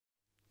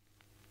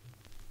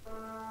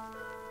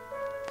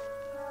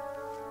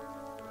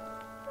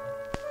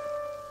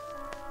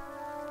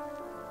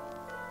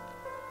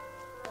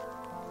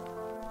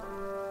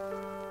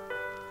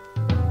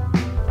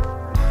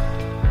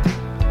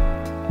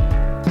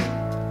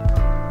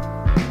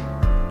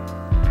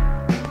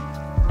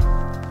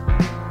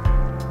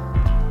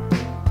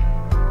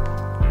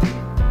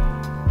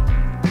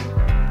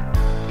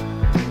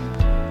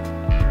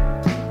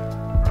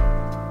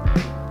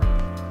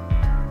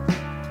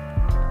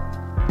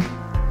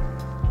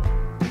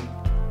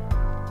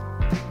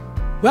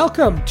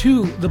Welcome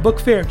to the Book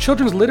Fair,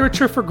 Children's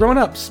Literature for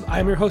Grown-Ups.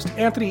 I'm your host,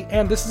 Anthony,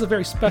 and this is a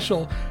very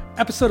special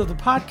episode of the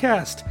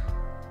podcast.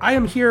 I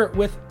am here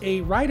with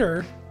a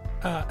writer,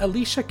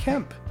 Elisha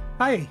Kemp.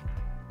 Hi.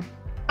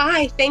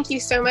 Hi, thank you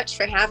so much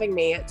for having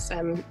me. It's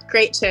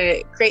great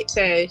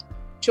to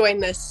join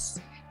this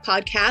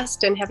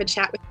podcast and have a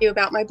chat with you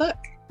about my book.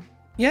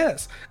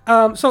 Yes.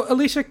 So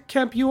Elisha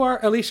Kemp, you are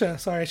Elisha.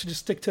 Sorry, I should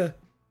just stick to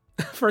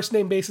first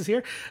name basis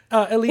here.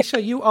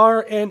 Elisha, you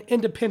are an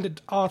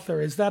independent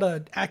author. Is that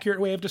an accurate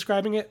way of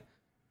describing it?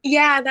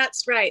 Yeah,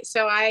 that's right.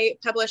 So I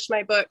publish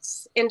my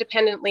books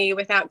independently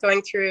without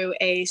going through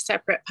a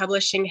separate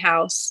publishing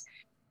house.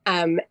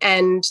 And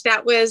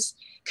that was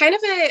kind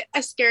of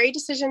a scary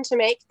decision to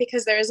make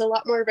because there is a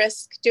lot more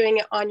risk doing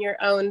it on your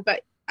own.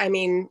 But I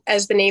mean,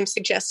 as the name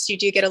suggests, you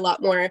do get a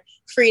lot more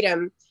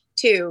freedom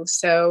too.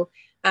 So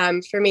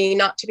for me,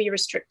 not to be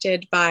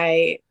restricted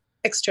by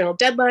external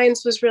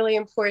deadlines was really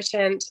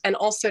important. And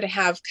also to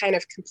have kind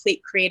of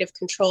complete creative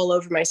control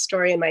over my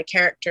story and my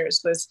characters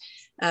was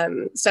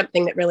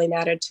something that really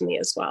mattered to me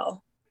as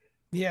well.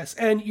 Yes,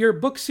 and your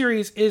book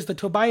series is the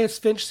Tobias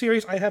Finch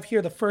series. I have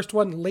here the first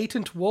one,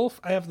 Latent Wolf.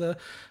 I have the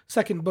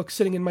second book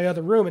sitting in my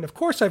other room. And of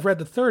course, I've read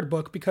the third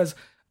book because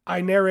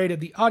I narrated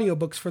the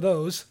audiobooks for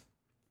those.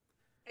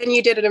 And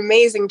you did an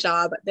amazing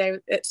job.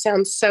 It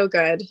sounds so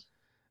good.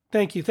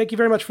 Thank you. Thank you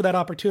very much for that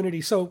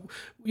opportunity. So,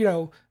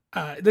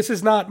 this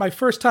is not my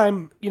first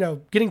time,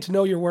 getting to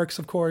know your works,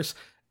 of course.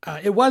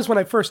 It was when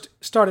I first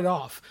started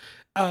off.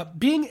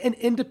 Being an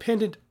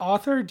independent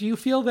author, do you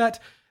feel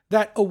that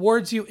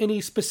awards you any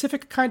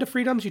specific kind of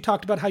freedoms? You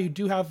talked about how you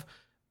do have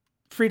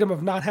freedom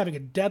of not having a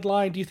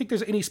deadline. Do you think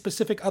there's any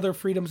specific other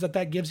freedoms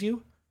that gives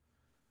you?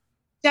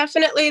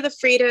 Definitely the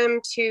freedom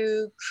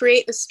to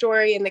create the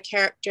story and the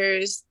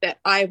characters that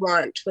I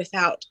want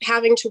without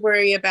having to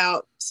worry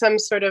about some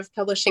sort of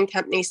publishing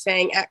company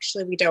saying,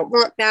 actually, we don't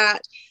want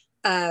that.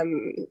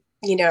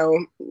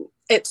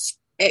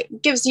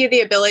 It gives you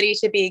the ability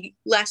to be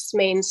less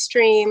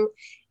mainstream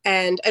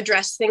and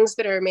address things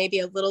that are maybe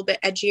a little bit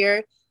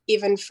edgier,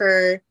 even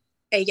for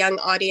a young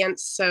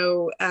audience.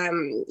 So,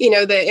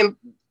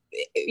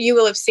 you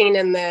will have seen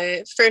in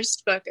the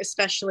first book,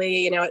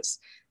 especially, it's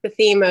the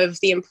theme of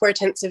the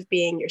importance of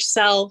being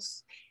yourself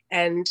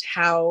and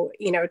how,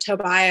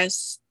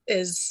 Tobias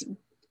is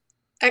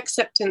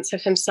acceptance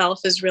of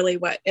himself is really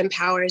what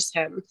empowers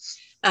him.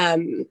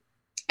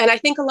 And I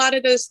think a lot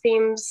of those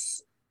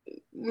themes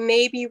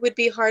maybe would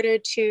be harder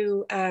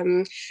to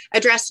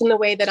address in the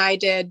way that I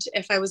did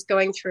if I was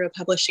going through a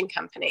publishing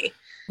company.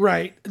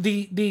 Right.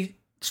 The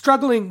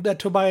struggling that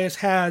Tobias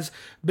has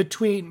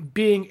between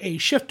being a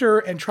shifter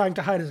and trying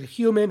to hide as a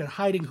human and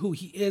hiding who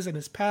he is in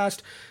his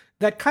past,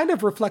 that kind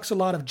of reflects a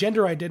lot of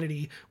gender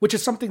identity, which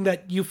is something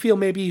that you feel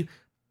maybe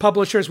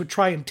publishers would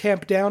try and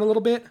tamp down a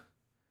little bit.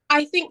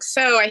 I think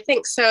so.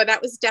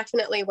 That was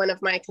definitely one of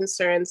my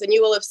concerns. And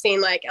you will have seen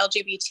like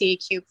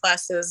LGBTQ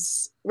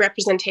plus's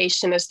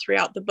representation is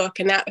throughout the book.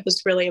 And that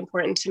was really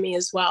important to me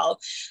as well.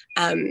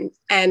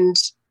 And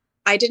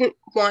I didn't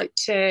want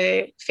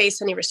to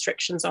face any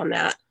restrictions on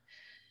that.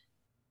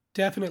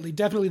 Definitely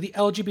the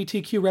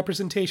LGBTQ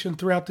representation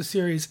throughout the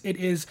series.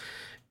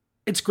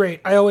 It's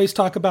great. I always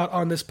talk about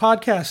on this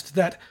podcast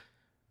that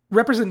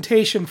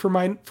representation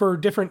for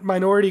different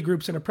minority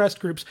groups and oppressed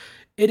groups,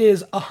 it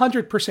is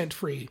 100%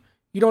 free.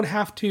 You don't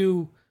have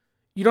to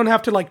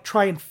like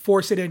try and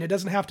force it in. It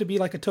doesn't have to be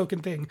like a token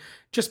thing.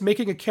 Just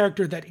making a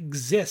character that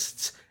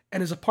exists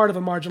and is a part of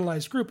a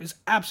marginalized group is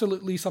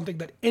absolutely something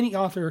that any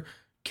author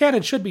can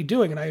and should be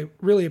doing. And I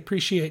really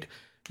appreciate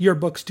your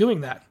books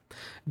doing that.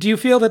 Do you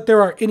feel that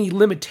there are any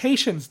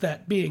limitations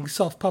that being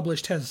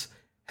self-published has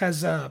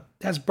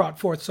brought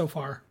forth so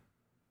far?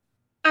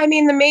 I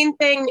mean, the main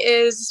thing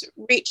is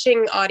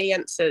reaching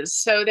audiences.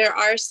 So there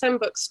are some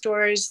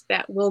bookstores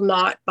that will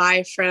not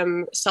buy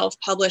from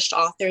self-published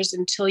authors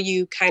until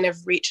you kind of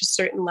reach a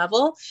certain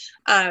level.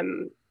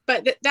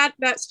 But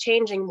that's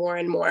changing more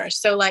and more.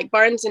 So like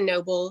Barnes and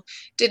Noble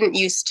didn't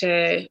used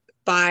to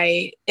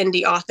buy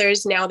indie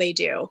authors. Now they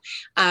do.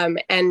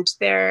 And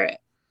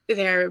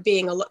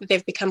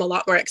they've become a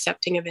lot more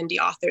accepting of indie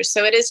authors.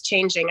 So it is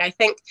changing. I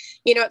think,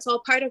 it's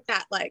all part of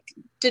that like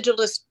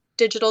digital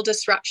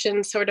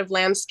disruption sort of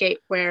landscape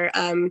where,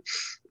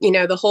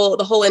 the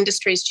whole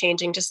industry is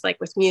changing, just like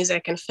with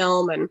music and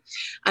film and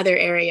other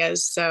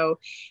areas. So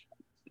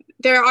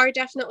there are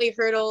definitely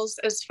hurdles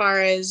as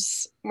far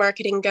as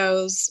marketing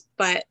goes,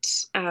 but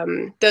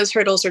those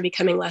hurdles are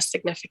becoming less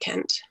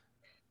significant.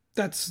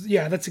 That's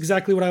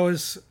exactly what I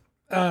was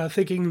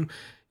thinking.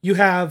 You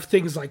have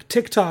things like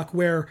TikTok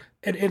where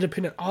an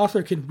independent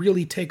author can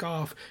really take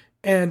off,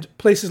 and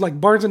places like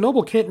Barnes and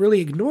Noble can't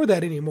really ignore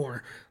that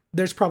anymore.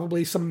 There's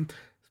probably some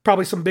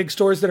big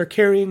stores that are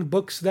carrying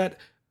books that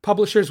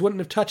publishers wouldn't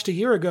have touched a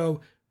year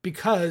ago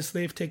because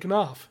they've taken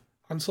off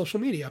on social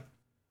media.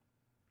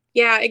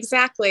 Yeah,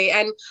 exactly.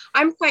 And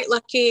I'm quite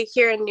lucky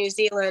here in New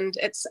Zealand.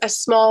 It's a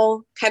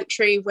small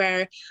country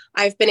where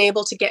I've been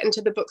able to get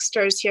into the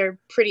bookstores here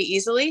pretty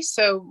easily.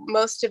 So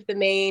most of the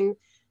main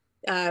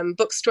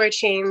bookstore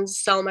chains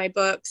sell my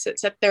books.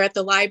 It's up there at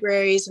the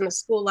libraries and the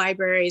school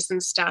libraries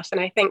and stuff.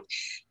 And I think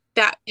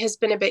that has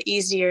been a bit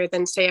easier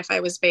than, say, if I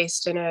was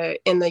based in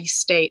the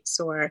States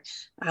or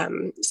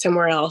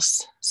somewhere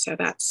else. So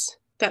that's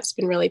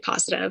been really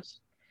positive.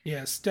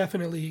 Yes,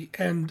 definitely.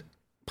 And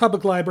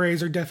public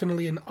libraries are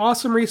definitely an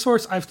awesome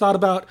resource. I've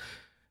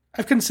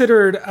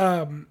considered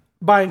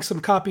buying some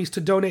copies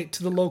to donate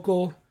to the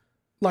local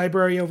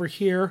library over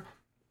here.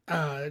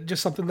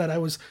 Just something that I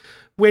was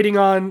waiting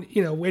on,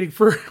 waiting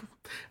for.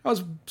 I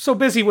was so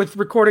busy with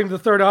recording the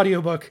third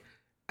audiobook.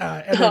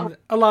 And then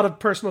a lot of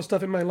personal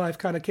stuff in my life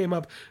kind of came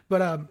up.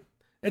 But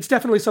it's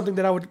definitely something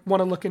that I would want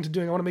to look into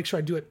doing. I want to make sure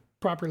I do it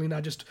properly,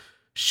 not just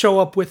show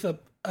up with a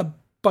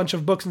bunch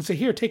of books and say,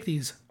 here, take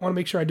these. I want to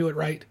make sure I do it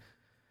right.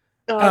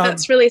 Oh,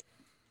 that's really,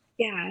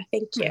 yeah,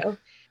 thank you.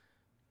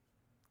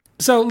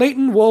 So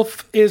Leighton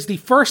Wolf is the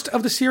first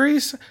of the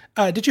series.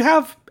 Did you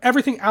have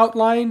everything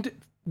outlined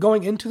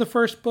going into the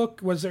first book?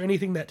 Was there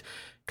anything that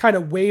kind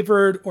of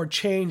wavered or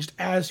changed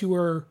as you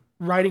were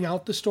writing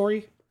out the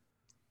story?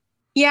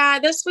 Yeah,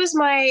 this was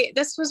my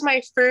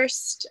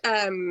first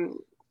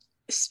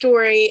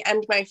story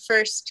and my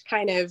first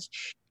kind of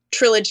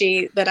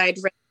trilogy that I'd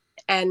written.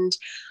 And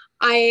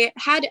I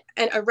had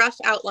a rough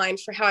outline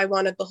for how I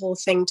wanted the whole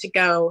thing to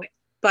go,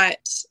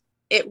 but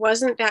it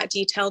wasn't that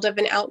detailed of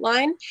an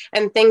outline,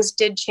 and things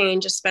did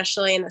change,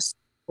 especially in the second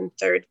and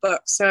third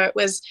book. So it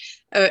was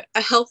a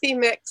healthy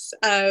mix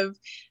of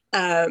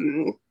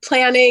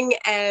planning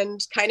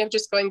and kind of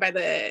just going by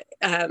the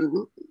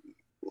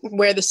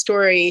where the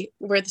story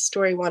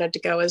wanted to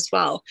go as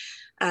well,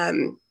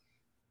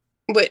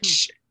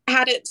 which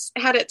had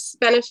its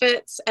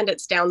benefits and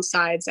its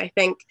downsides. I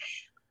think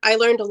I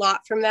learned a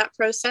lot from that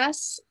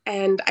process,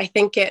 and I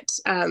think it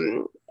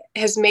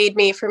has made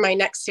me, for my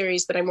next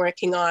series that I'm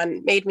working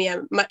on, made me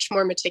a much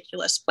more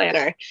meticulous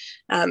planner.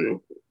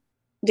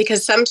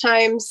 Because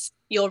sometimes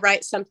you'll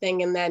write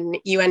something and then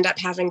you end up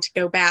having to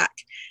go back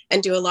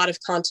and do a lot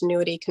of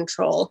continuity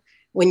control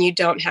when you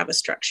don't have a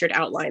structured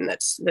outline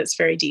that's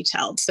very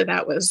detailed. So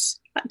that was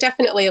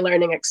definitely a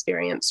learning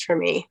experience for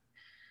me.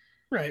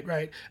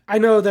 Right. I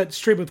know that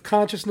stream of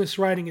consciousness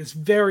writing is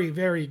very,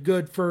 very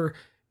good for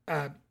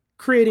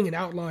creating an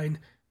outline.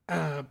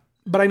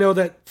 But I know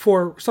that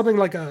for something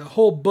like a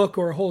whole book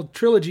or a whole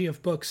trilogy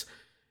of books,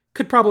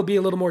 could probably be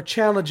a little more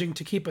challenging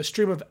to keep a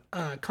stream of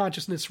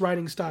consciousness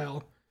writing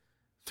style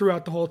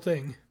throughout the whole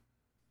thing.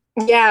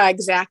 Yeah,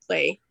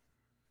 exactly.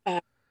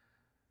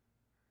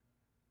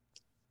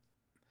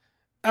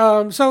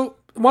 So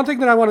one thing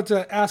that I wanted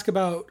to ask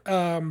about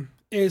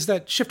is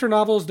that shifter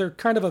novels, they're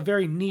kind of a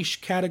very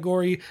niche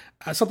category,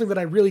 something that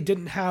I really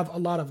didn't have a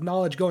lot of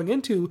knowledge going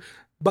into,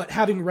 but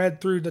having read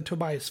through the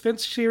Tobias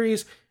Finch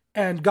series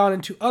and gone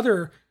into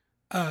other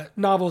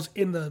novels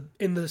in the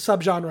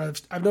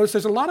subgenre, I've noticed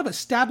there's a lot of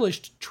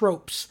established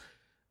tropes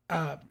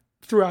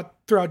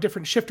throughout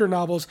different shifter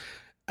novels.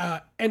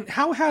 And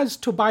how has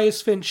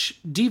Tobias Finch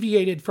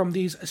deviated from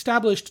these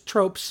established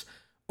tropes,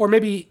 or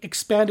maybe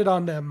expanded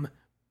on them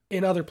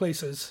in other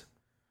places?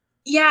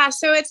 Yeah,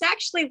 so it's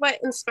actually what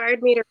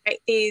inspired me to write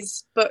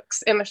these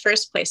books in the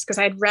first place, because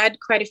I'd read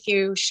quite a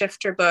few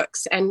shifter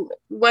books. And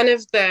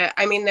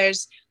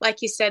there's,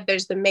 like you said,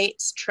 there's the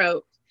mates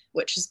trope,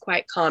 which is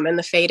quite common,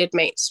 the fated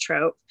mates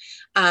trope.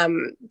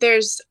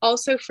 There's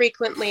also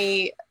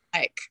frequently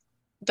like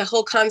the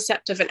whole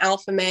concept of an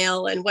alpha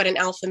male and what an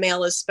alpha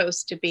male is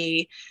supposed to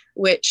be,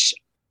 which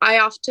I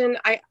often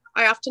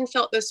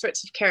felt those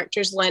sorts of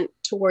characters lent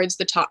towards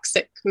the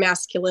toxic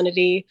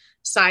masculinity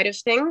side of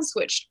things,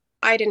 which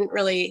I didn't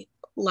really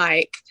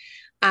like.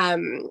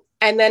 And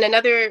then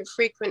another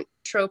frequent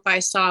trope I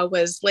saw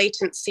was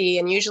latency,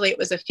 and usually it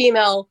was a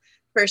female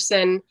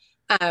person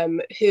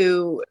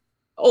who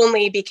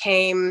only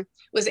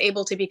was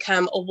able to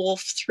become a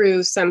wolf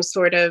through some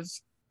sort of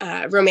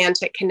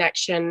romantic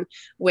connection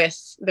with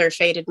their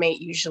fated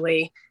mate,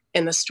 usually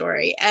in the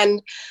story.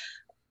 And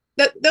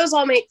those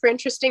all make for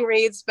interesting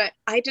reads, but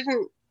I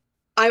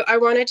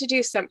wanted to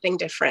do something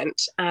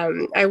different.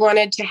 I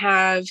wanted to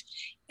have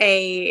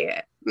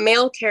a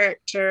male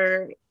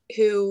character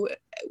who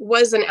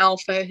was an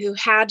alpha, who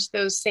had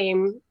those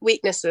same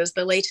weaknesses,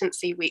 the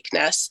latency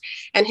weakness,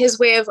 and his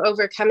way of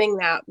overcoming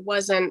that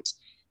wasn't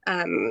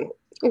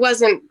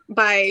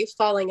by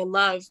falling in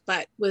love,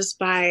 but was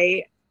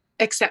by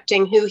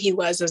accepting who he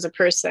was as a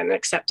person,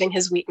 accepting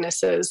his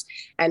weaknesses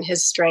and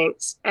his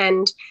strengths.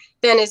 And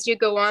then as you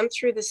go on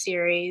through the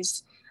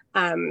series,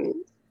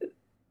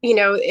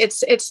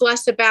 it's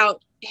less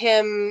about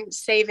him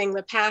saving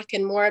the pack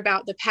and more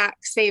about the pack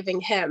saving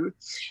him.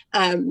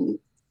 There's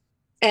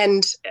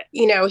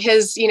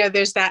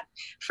that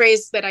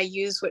phrase that I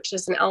use, which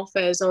is an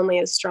alpha is only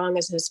as strong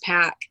as his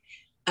pack.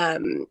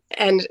 And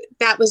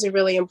that was a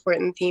really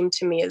important theme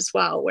to me as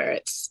well, where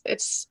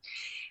it's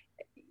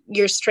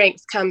your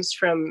strength comes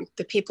from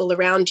the people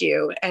around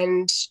you.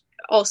 And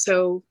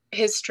also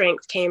his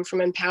strength came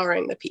from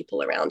empowering the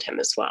people around him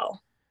as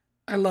well.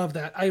 I love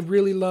that. I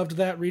really loved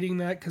that, reading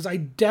that, because I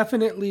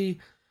definitely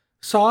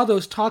saw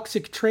those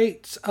toxic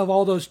traits of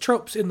all those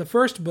tropes in the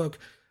first book,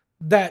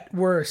 that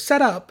were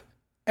set up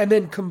and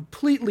then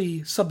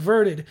completely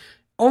subverted,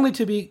 only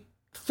to be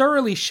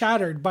thoroughly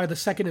shattered by the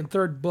second and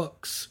third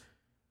books.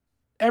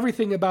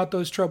 Everything about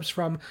those tropes,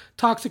 from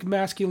toxic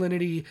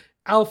masculinity,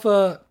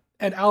 alpha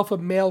and alpha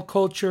male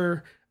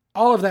culture,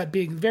 all of that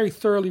being very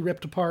thoroughly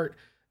ripped apart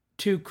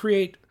to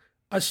create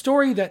a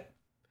story that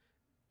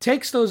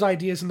takes those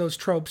ideas and those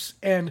tropes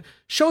and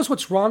shows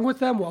what's wrong with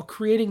them while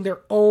creating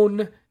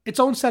its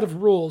own set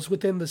of rules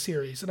within the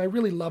series. And I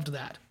really loved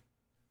that.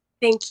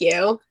 Thank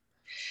you.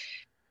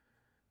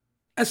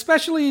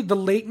 Especially the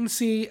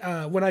latency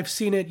when I've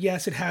seen it,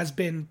 yes, it has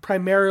been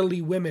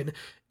primarily women,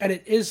 and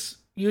it is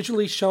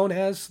usually shown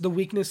as the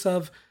weakness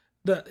of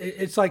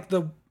it's like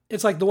the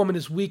woman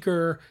is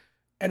weaker,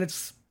 and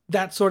it's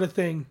that sort of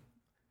thing.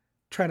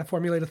 Trying to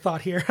formulate a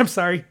thought here. I'm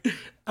sorry.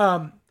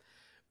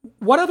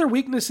 What other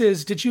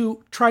weaknesses did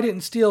you try to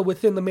instill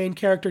within the main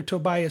character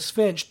Tobias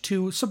Finch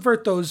to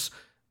subvert those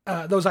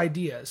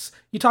ideas?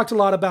 You talked a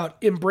lot about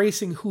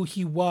embracing who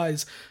he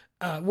was.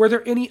 Were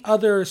there any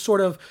other sort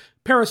of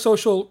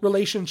parasocial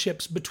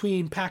relationships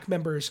between pack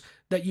members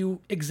that you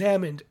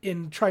examined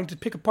in trying to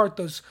pick apart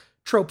those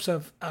tropes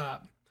of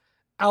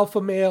alpha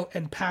male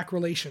and pack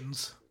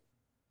relations?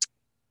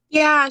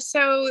 Yeah,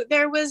 so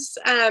there was,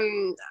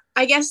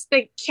 I guess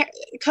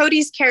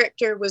Cody's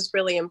character was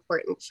really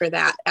important for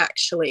that,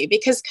 actually,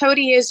 because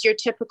Cody is your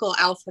typical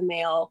alpha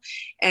male,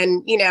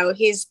 and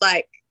he's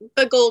like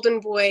the golden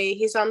boy.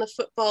 He's on the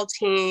football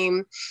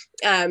team.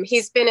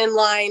 He's been in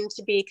line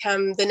to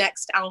become the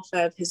next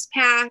alpha of his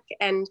pack,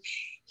 and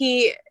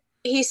he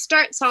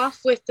starts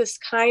off with this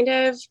kind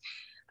of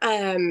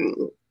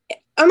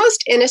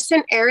almost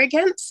innocent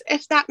arrogance,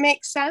 if that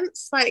makes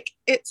sense. Like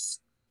he's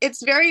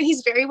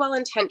very well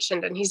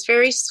intentioned and he's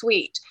very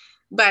sweet,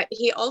 but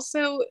he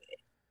also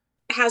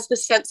has the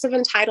sense of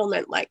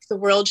entitlement, like the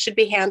world should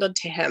be handed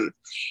to him,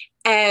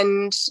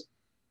 and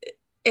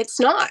it's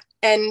not.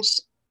 And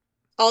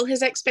all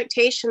his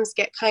expectations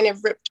get kind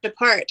of ripped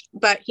apart,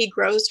 but he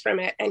grows from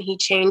it and he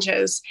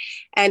changes,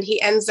 and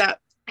he ends up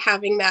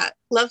having that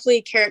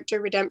lovely character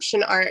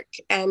redemption arc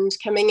and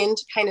coming in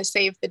to kind of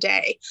save the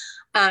day.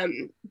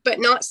 But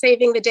not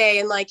saving the day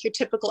in like your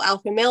typical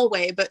alpha male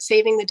way, but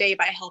saving the day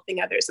by helping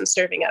others and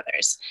serving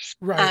others.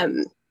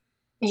 Right.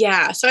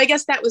 Yeah. So I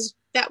guess that was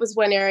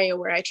one area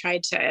where I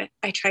tried to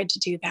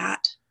do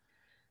that.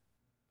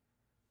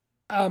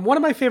 One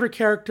of my favorite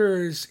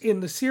characters in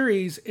the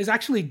series is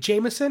actually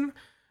Jameson,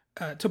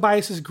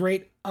 Tobias's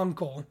great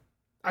uncle.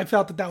 I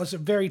felt that was a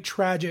very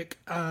tragic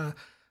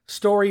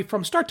story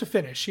from start to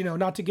finish.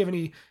 Not to give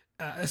any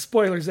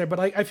spoilers there, but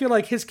I feel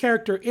like his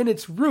character in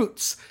its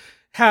roots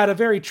had a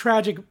very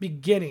tragic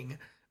beginning.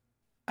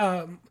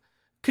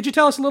 Could you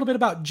tell us a little bit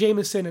about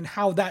Jameson and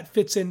how that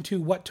fits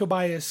into what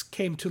Tobias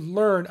came to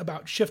learn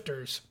about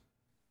shifters?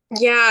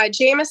 Yeah,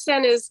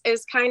 Jameson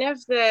is kind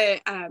of the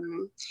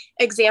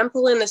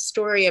example in the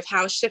story of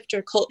how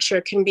shifter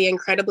culture can be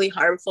incredibly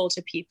harmful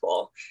to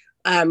people,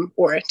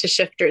 or to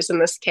shifters in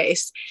this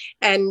case.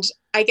 And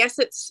I guess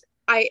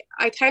I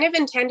kind of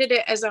intended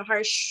it as a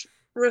harsh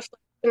reflection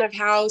of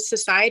how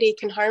society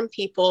can harm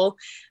people.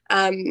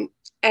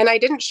 And I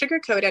didn't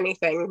sugarcoat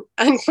anything,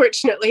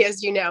 unfortunately,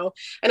 as you know.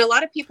 And a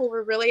lot of people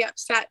were really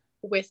upset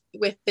with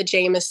the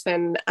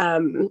Jameson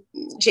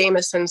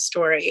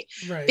story,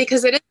 right?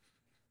 Because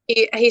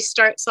he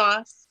starts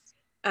off,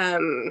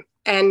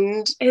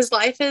 and his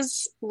life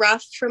is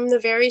rough from the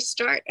very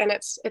start, and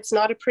it's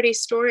not a pretty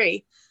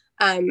story.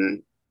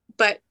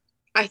 But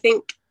I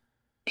think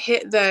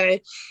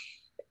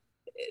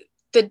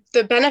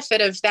the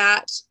benefit of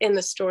that in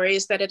the story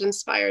is that it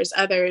inspires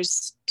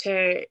others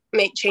to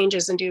make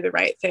changes and do the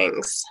right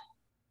things.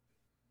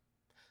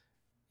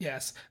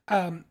 Yes.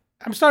 I'm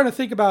starting to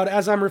think about,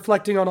 as I'm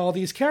reflecting on all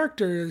these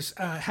characters,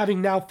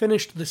 having now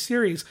finished the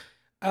series,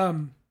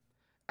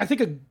 I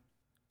think a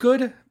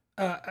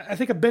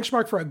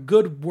benchmark for a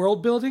good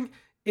world building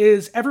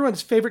is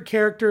everyone's favorite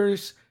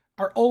characters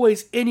are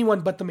always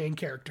anyone but the main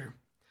character.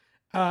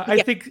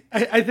 I think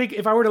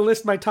if I were to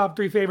list my top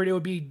 3 favorite, it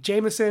would be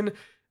Jameson,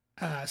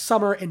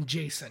 Summer, and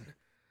Jason.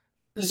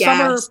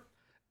 Yes.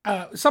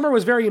 Summer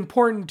was very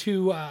important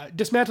to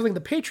dismantling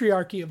the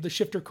patriarchy of the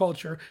shifter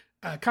culture,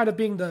 kind of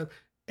being the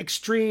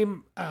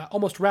extreme,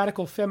 almost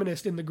radical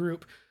feminist in the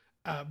group.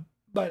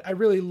 But I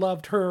really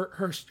loved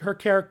her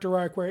character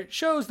arc, where it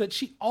shows that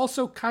she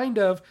also kind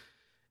of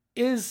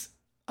is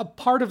a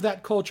part of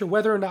that culture,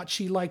 whether or not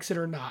she likes it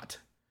or not.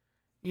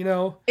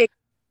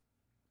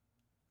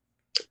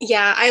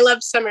 Yeah, I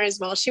loved Summer as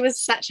well. She was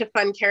such a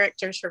fun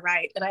character to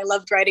write, and I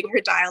loved writing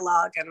her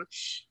dialogue.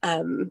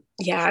 And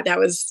yeah, that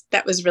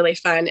was really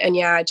fun. And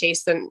yeah,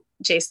 Jason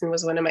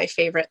was one of my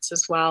favorites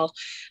as well.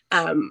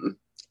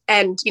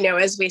 And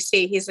as we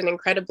see, he's an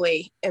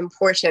incredibly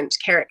important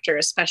character,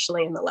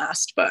 especially in the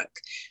last book.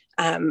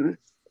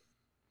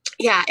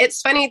 Yeah,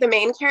 it's funny. The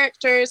main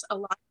characters, a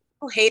lot of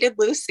people hated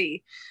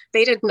Lucy.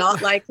 They did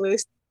not like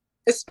Lucy,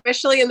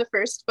 especially in the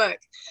first book.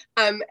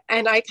 And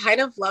I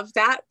kind of love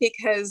that,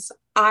 because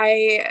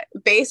I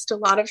based a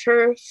lot of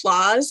her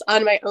flaws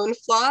on my own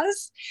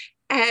flaws.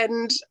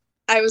 And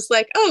I was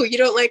like, oh, you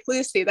don't like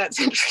Lucy? That's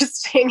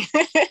interesting.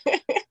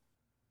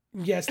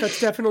 Yes, that's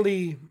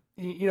definitely,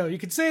 you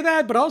could say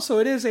that, but also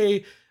it is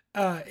a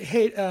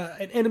hate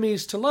an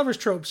enemies to lovers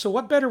trope. So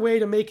what better way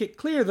to make it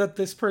clear that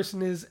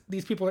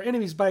these people are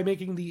enemies by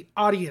making the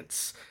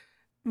audience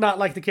not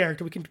like the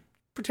character? We can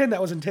pretend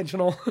that was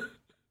intentional.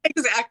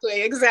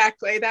 Exactly.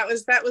 That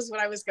was what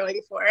I was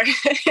going for.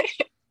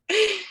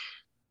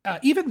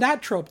 Even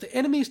that trope, the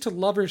enemies to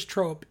lovers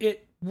trope,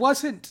 it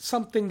wasn't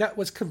something that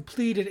was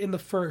completed in the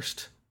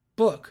first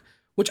book,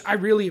 which I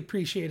really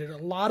appreciated. A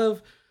lot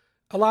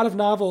of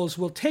novels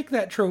will take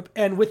that trope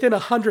and within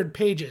 100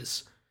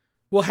 pages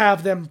will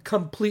have them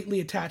completely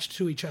attached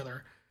to each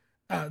other.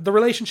 The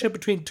relationship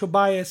between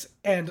Tobias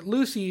and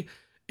Lucy,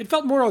 it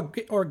felt more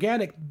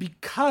organic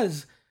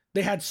because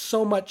they had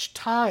so much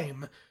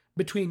time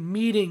between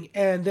meeting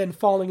and then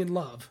falling in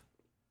love.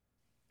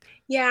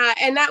 Yeah,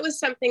 and that was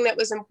something that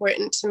was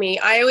important to me.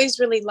 I always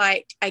really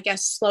like, I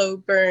guess, slow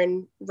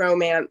burn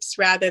romance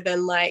rather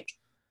than like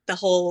the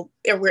whole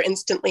we're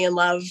instantly in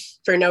love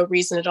for no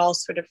reason at all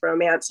sort of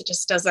romance. It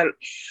just doesn't,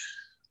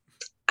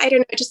 I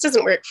don't know, it just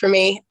doesn't work for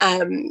me.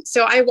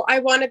 So I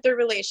wanted the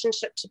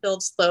relationship to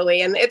build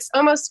slowly. And it's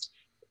almost,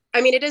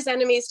 I mean, it is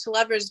enemies to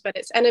lovers, but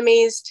it's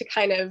enemies to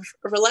kind of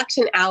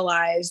reluctant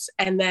allies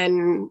and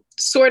then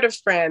sort of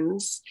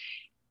friends.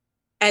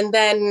 And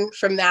then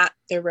from that,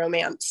 their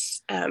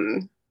romance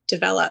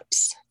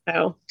develops.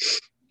 So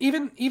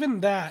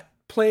Even that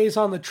plays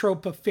on the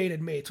trope of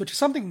fated mates, which is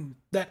something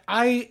that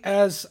I,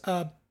 as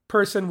a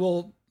person,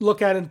 will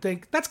look at and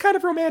think that's kind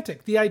of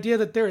romantic. The idea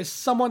that there is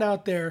someone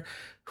out there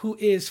who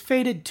is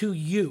fated to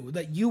you,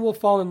 that you will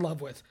fall in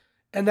love with,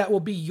 and that will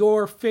be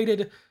your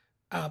fated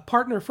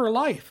partner for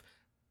life.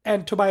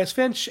 And Tobias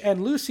Finch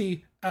and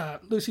Lucy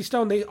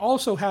Stone, they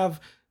also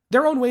have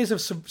their own ways of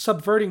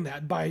subverting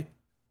that by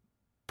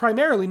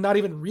primarily not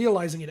even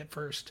realizing it at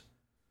first.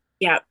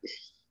 yeah,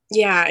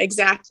 yeah,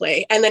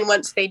 exactly. And then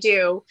once they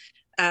do,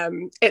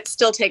 it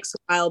still takes a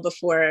while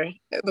before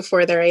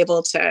they're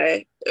able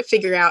to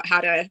figure out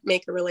how to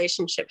make a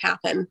relationship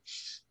happen.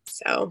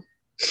 So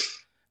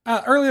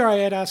Earlier, I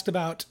had asked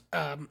about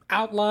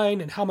outline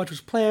and how much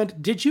was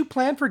planned. Did you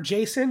plan for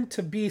Jason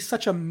to be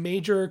such a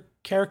major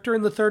character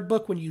in the third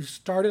book when you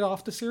started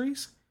off the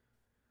series?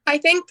 I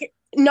think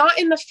not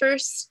in the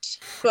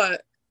first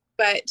book,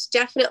 but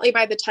definitely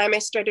by the time I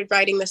started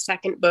writing the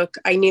second book,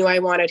 I knew I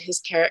wanted his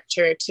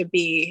character to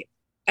be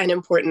an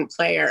important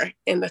player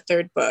in the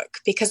third book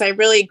because I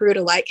really grew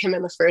to like him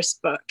in the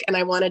first book and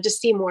I wanted to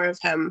see more of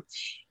him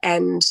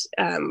and,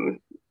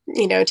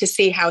 to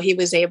see how he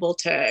was able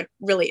to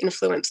really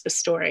influence the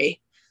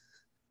story.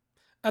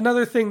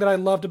 Another thing that I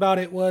loved about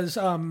it was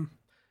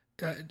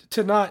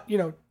to not,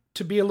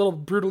 to be a little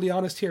brutally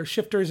honest here,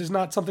 shifters is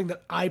not something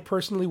that I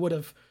personally would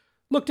have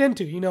looked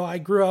into. I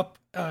grew up,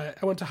 I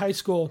went to high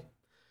school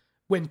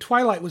when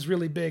Twilight was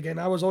really big, and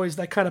I was always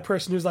that kind of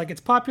person who's like,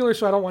 it's popular,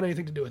 so I don't want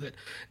anything to do with it.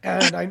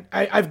 And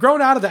I've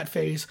grown out of that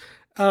phase,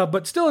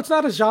 but still, it's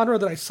not a genre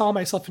that I saw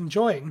myself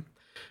enjoying.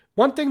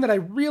 One thing that I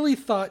really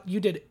thought you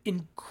did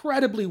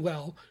incredibly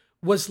well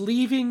was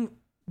leaving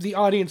the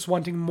audience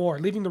wanting more,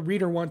 leaving the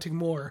reader wanting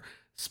more,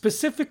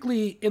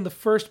 specifically in the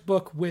first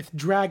book with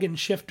dragon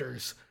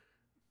shifters,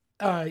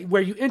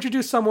 where you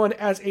introduce someone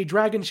as a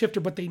dragon shifter,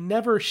 but they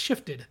never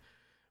shifted.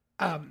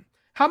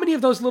 How many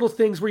of those little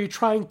things were you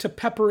trying to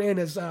pepper in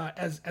as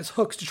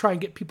hooks to try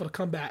and get people to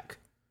come back?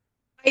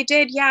 I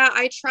did, yeah.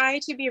 I try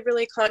to be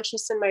really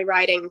conscious in my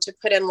writing to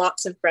put in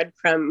lots of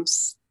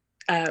breadcrumbs.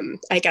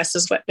 I guess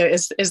is what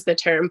is the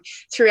term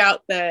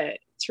throughout the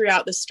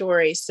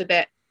story, so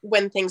that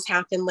when things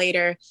happen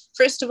later,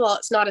 first of all,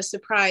 it's not a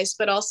surprise,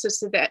 but also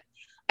so that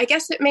I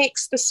guess it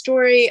makes the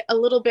story a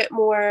little bit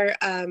more.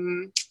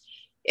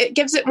 It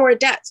gives it more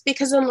depth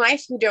because in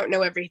life you don't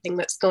know everything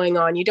that's going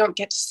on. You don't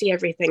get to see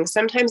everything.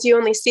 Sometimes you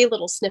only see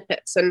little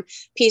snippets and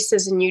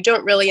pieces and you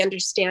don't really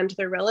understand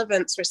their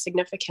relevance or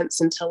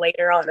significance until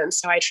later on. And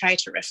so I try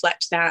to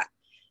reflect that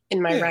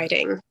in my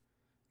writing.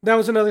 That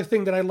was another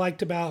thing that I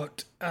liked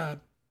about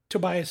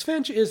Tobias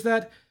Finch is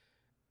that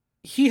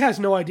he has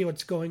no idea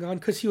what's going on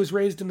because he was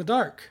raised in the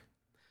dark.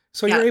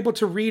 So you're able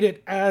to read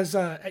it as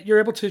you're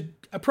able to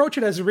approach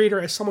it as a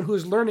reader as someone who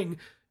is learning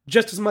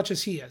just as much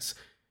as he is.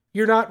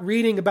 You're not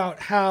reading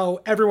about how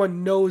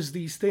everyone knows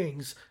these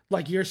things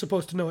like you're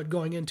supposed to know it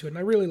going into it. And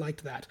I really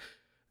liked that.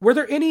 Were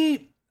there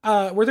any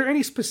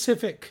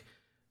specific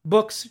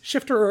books,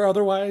 shifter or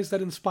otherwise,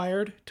 that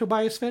inspired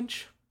Tobias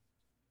Finch?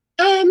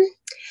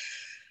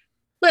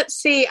 Let's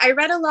see. I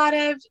read a lot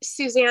of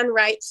Suzanne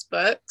Wright's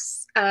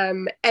books,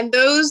 and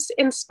those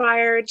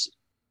inspired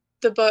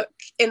the book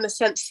in the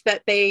sense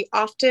that they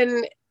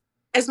often,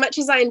 as much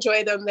as I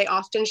enjoy them, they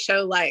often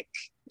show like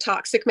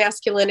toxic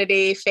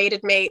masculinity,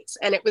 fated mates,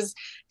 and it was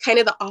kind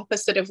of the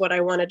opposite of what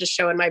I wanted to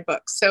show in my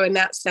books. So in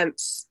that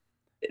sense,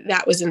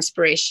 that was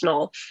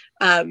inspirational.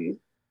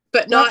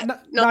 But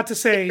not to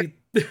say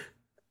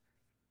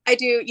I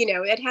do,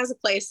 it has a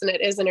place and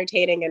it is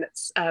entertaining and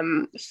it's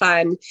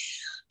fun.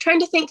 Trying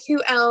to think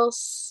who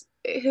else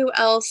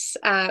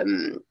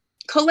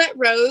Colette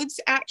Rhodes,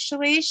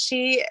 actually,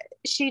 she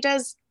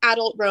does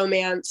adult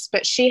romance,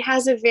 but she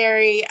has a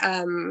very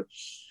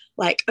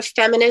like a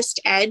feminist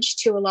edge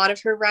to a lot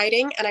of her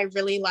writing, and I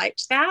really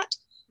liked that.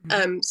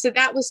 So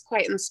that was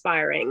quite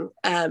inspiring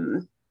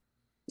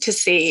to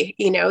see.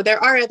 You know,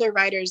 there are other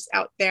writers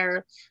out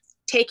there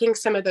taking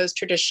some of those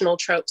traditional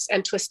tropes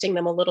and twisting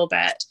them a little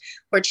bit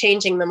or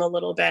changing them a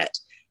little bit.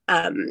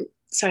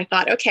 So I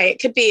thought, okay, it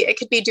could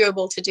be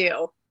doable to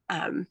do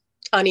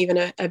on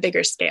even a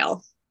bigger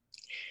scale.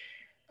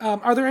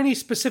 Are there any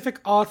specific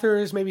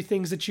authors, maybe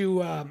things that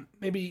you,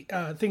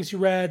 things you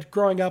read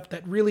growing up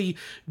that really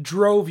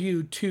drove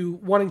you to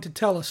wanting to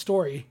tell a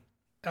story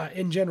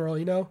in general,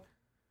 you know?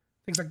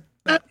 Things like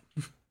that.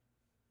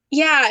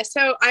 Yeah,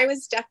 so I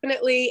was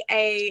definitely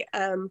a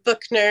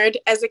book nerd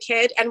as a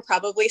kid, and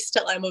probably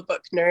still am a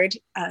book nerd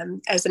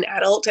as an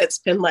adult. It's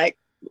been like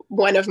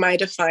one of my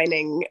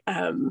defining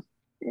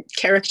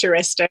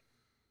characteristics.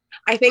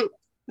 I think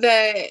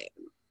the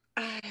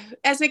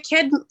as a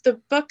kid,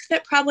 the book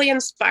that probably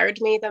inspired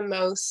me the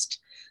most,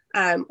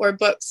 or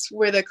books,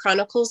 were the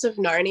Chronicles of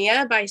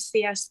Narnia by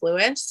C.S.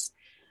 Lewis.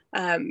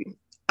 Um,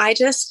 I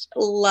just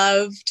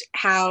loved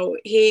how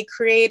he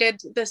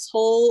created this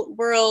whole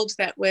world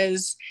that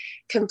was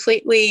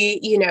completely,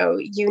 you know,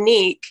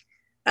 unique,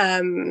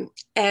 and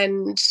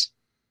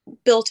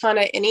built on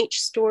it in each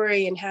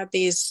story, and had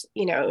these,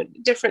 you know,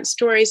 different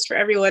stories for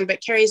everyone,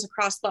 but carries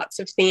across lots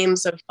of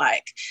themes of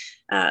like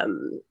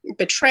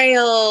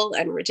betrayal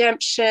and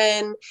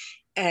redemption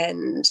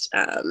and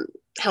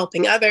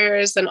helping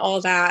others and all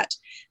that.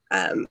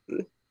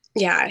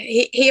 Yeah,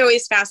 he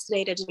always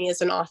fascinated me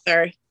as an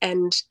author.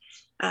 And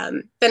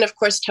then of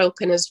course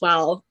Tolkien as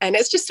well. And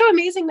it's just so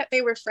amazing that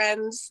they were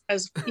friends,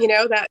 as you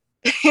know, that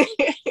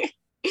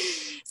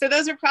so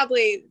those are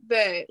probably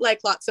the, like,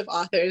 lots of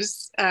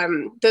authors,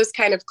 those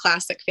kind of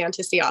classic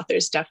fantasy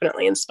authors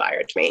definitely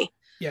inspired me.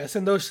 Yes,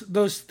 and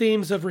those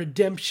themes of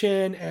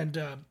redemption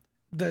and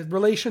the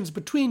relations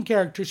between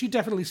characters, you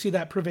definitely see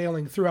that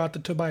prevailing throughout the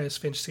Tobias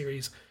Finch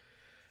series.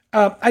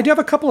 I do have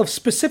a couple of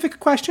specific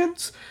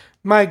questions.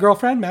 My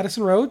girlfriend,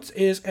 Madison Rhodes,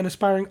 is an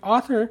aspiring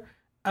author.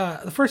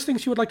 The first thing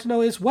she would like to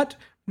know is, what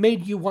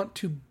made you want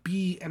to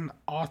be an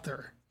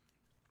author?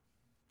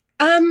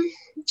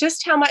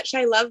 Just how much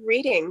I love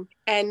reading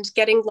and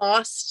getting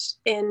lost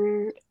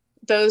in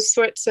those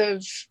sorts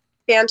of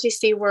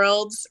fantasy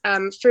worlds.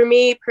 For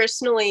me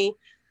personally,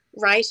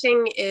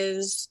 writing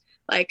is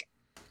like,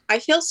 I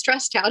feel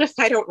stressed out if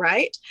I don't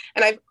write,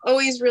 and I've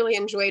always really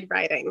enjoyed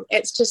writing.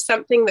 It's just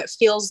something that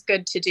feels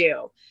good to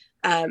do.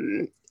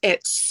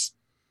 It's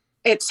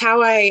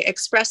how I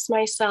express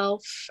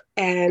myself,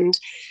 and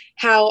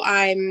how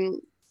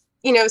I'm,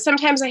 you know,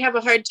 sometimes I have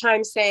a hard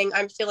time saying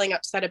I'm feeling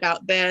upset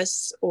about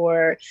this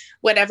or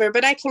whatever,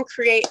 but I can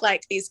create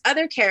like these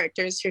other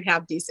characters who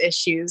have these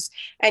issues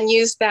and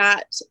use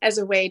that as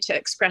a way to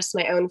express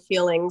my own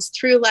feelings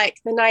through like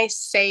the nice,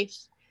 safe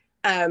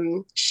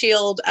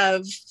shield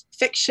of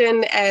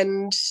fiction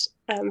and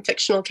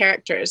fictional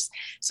characters.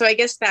 So I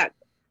guess that,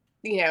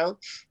 you know,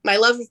 my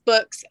love of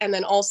books and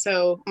then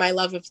also my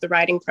love of the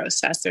writing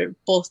process are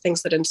both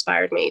things that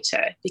inspired me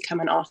to become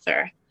an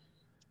author.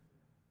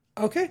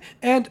 Okay,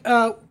 and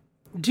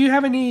do you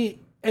have any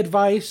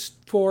advice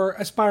for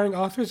aspiring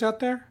authors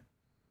out there?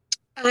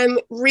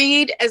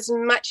 Read as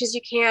much as you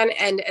can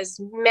and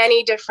as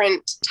many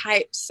different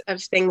types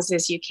of things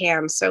as you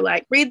can. So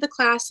like read the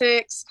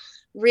classics,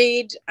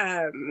 read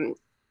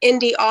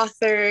indie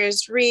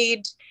authors,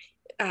 read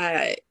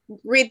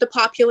the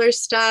popular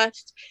stuff,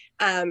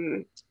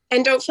 and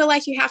don't feel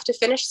like you have to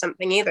finish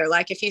something either.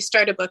 Like if you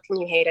start a book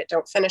and you hate it,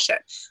 don't finish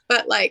it.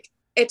 But like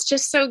it's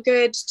just so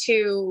good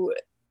to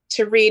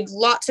read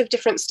lots of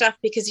different stuff,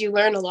 because you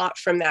learn a lot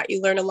from that.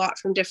 You learn a lot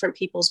from different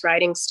people's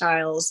writing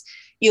styles.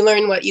 You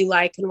learn what you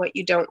like and what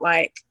you don't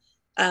like.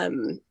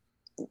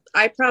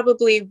 I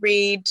probably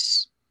read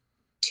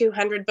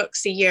 200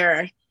 books a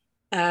year.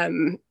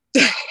 I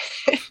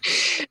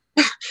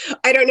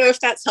don't know if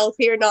that's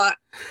healthy or not,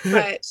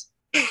 but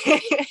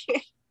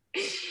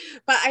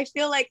but I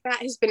feel like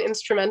that has been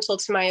instrumental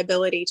to my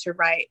ability to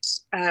write,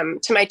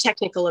 to my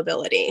technical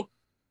ability.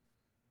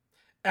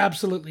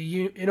 Absolutely.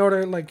 You, in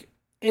order, like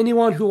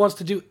anyone who wants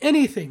to do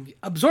anything,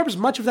 absorb as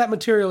much of that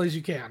material as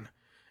you can.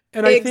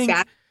 And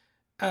Exactly.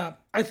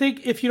 I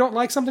think if you don't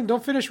like something,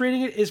 don't finish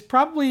reading it is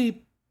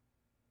probably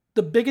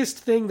the biggest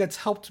thing that's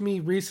helped me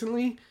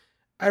recently.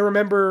 I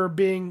remember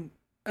being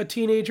a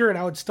teenager and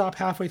I would stop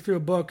halfway through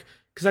a book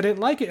because I didn't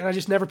like it, and I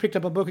just never picked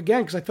up a book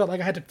again because I felt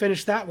like I had to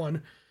finish that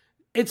one.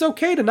 It's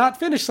okay to not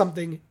finish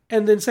something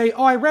and then say,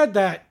 "Oh, I read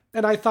that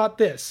and I thought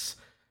this."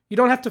 You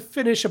don't have to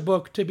finish a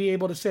book to be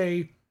able to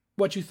say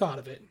what you thought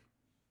of it.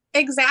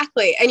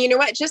 Exactly. And you know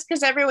what? Just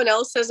because everyone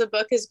else says a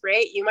book is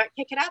great, you might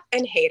pick it up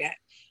and hate it.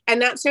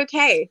 And that's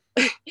okay.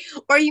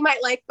 Or you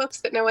might like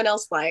books that no one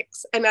else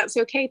likes, and that's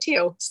okay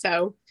too.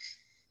 So,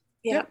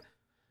 yeah. Yep,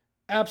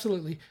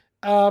 absolutely.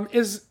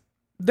 Is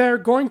there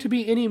going to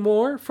be any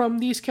more from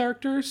these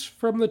characters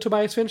from the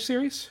Tobias Finch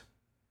series?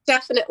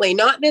 Definitely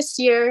not this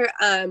year,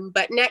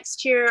 but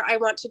next year I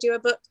want to do a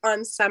book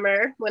on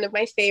Summer, one of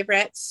my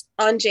favorites,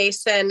 on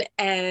Jason,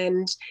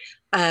 and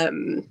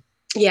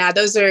yeah,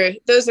 those are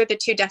the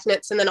two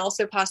definites, and then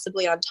also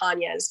possibly on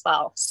Tanya as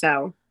well.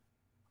 So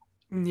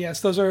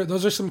Yes, those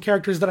are some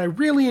characters that I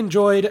really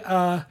enjoyed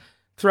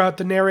throughout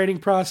the narrating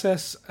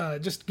process.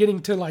 Just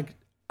getting to like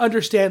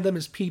understand them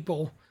as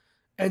people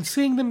and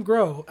seeing them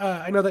grow.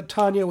 I know that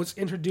Tanya was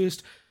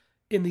introduced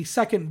in the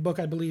second book,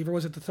 I believe, or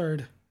was it the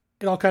third?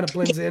 It all kind of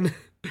blends in.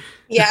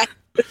 yeah,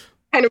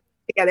 kind of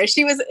together.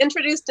 She was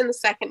introduced in the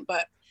second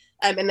book,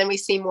 and then we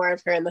see more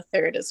of her in the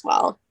third as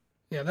well.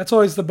 Yeah, that's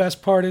always the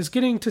best part is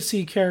getting to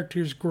see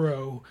characters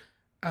grow.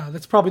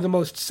 That's probably the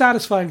most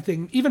satisfying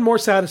thing, even more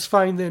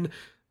satisfying than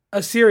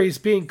a series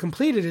being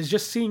completed is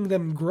just seeing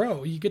them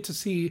grow. You get to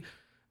see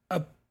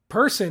a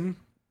person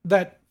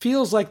that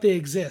feels like they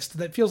exist,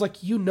 that feels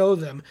like you know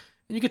them,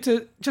 and you get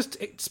to just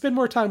spend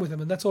more time with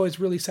them, and that's always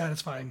really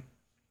satisfying.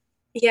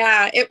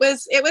 Yeah, it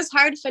was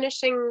hard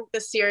finishing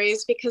the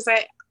series because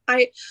I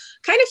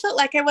kind of felt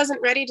like I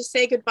wasn't ready to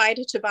say goodbye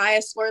to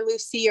Tobias or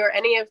Lucy or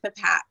any of the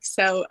pack.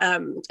 So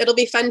it'll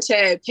be fun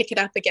to pick it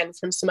up again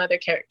from some other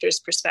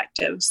characters'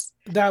 perspectives.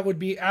 That would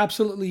be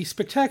absolutely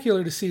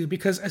spectacular to see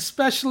because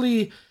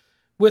especially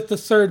with the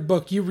third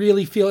book, you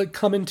really feel it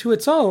come into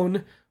its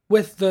own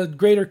with the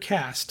greater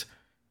cast.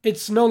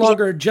 It's no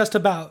longer just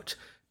about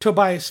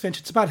Tobias Finch,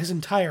 it's about his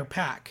entire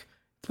pack.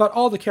 It's about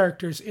all the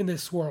characters in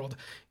this world.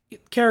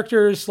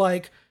 Characters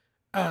like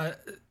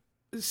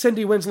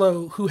Cindy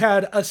Winslow, who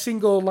had a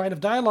single line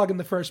of dialogue in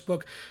the first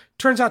book,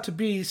 turns out to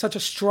be such a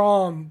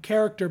strong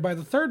character by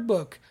the third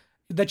book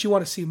that you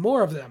want to see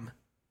more of them.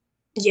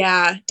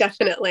 Yeah,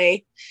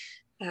 definitely.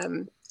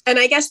 And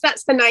I guess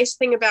that's the nice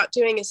thing about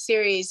doing a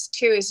series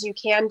too, is you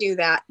can do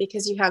that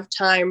because you have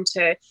time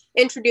to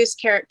introduce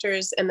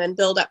characters and then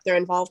build up their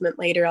involvement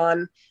later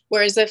on.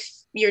 Whereas if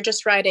you're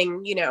just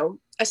writing,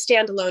 a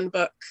standalone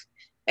book,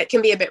 it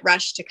can be a bit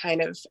rushed to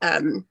kind of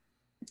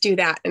do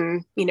that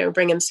and,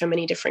 bring in so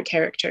many different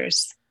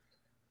characters.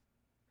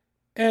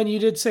 And you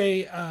did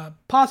say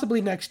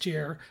possibly next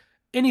year.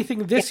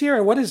 Anything this year,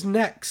 or what is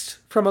next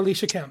from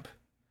Elisha Kemp?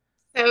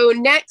 So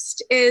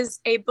next is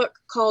a book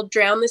called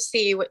Drown the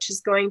Sea, which is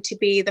going to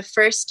be the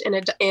first in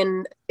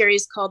a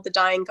series called the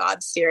Dying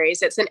Gods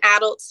series. It's an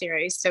adult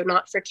series, so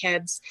not for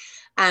kids,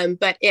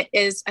 but it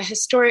is a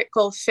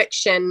historical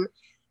fiction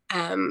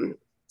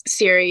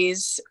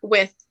series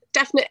with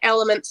definite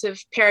elements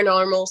of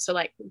paranormal, so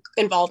like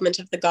involvement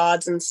of the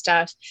gods and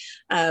stuff.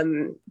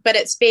 But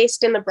it's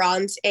based in the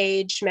Bronze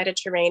Age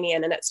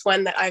Mediterranean, and it's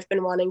one that I've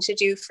been wanting to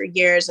do for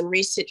years and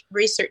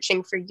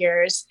researching for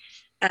years.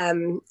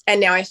 And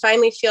now I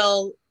finally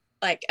feel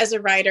like as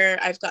a writer,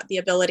 I've got the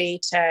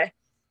ability to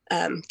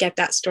get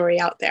that story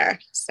out there.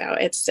 So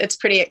it's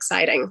pretty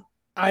exciting.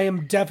 I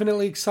am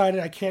definitely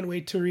excited. I can't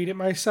wait to read it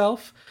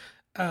myself.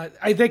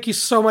 I thank you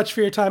so much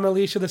for your time,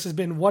 Elisha. This has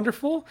been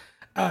wonderful.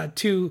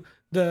 To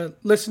the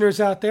listeners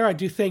out there, I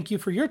do thank you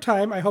for your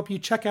time. I hope you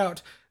check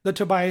out the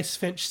Tobias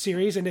Finch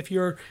series. And if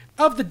you're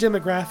of the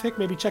demographic,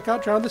 maybe check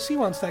out Drown the Sea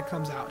once that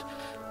comes out.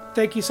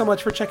 Thank you so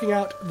much for checking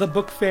out The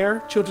Book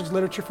Fair, Children's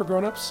Literature for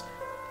Grown-Ups.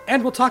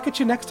 And we'll talk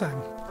at you next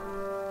time.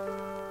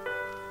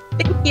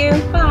 Thank you.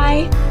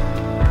 Bye.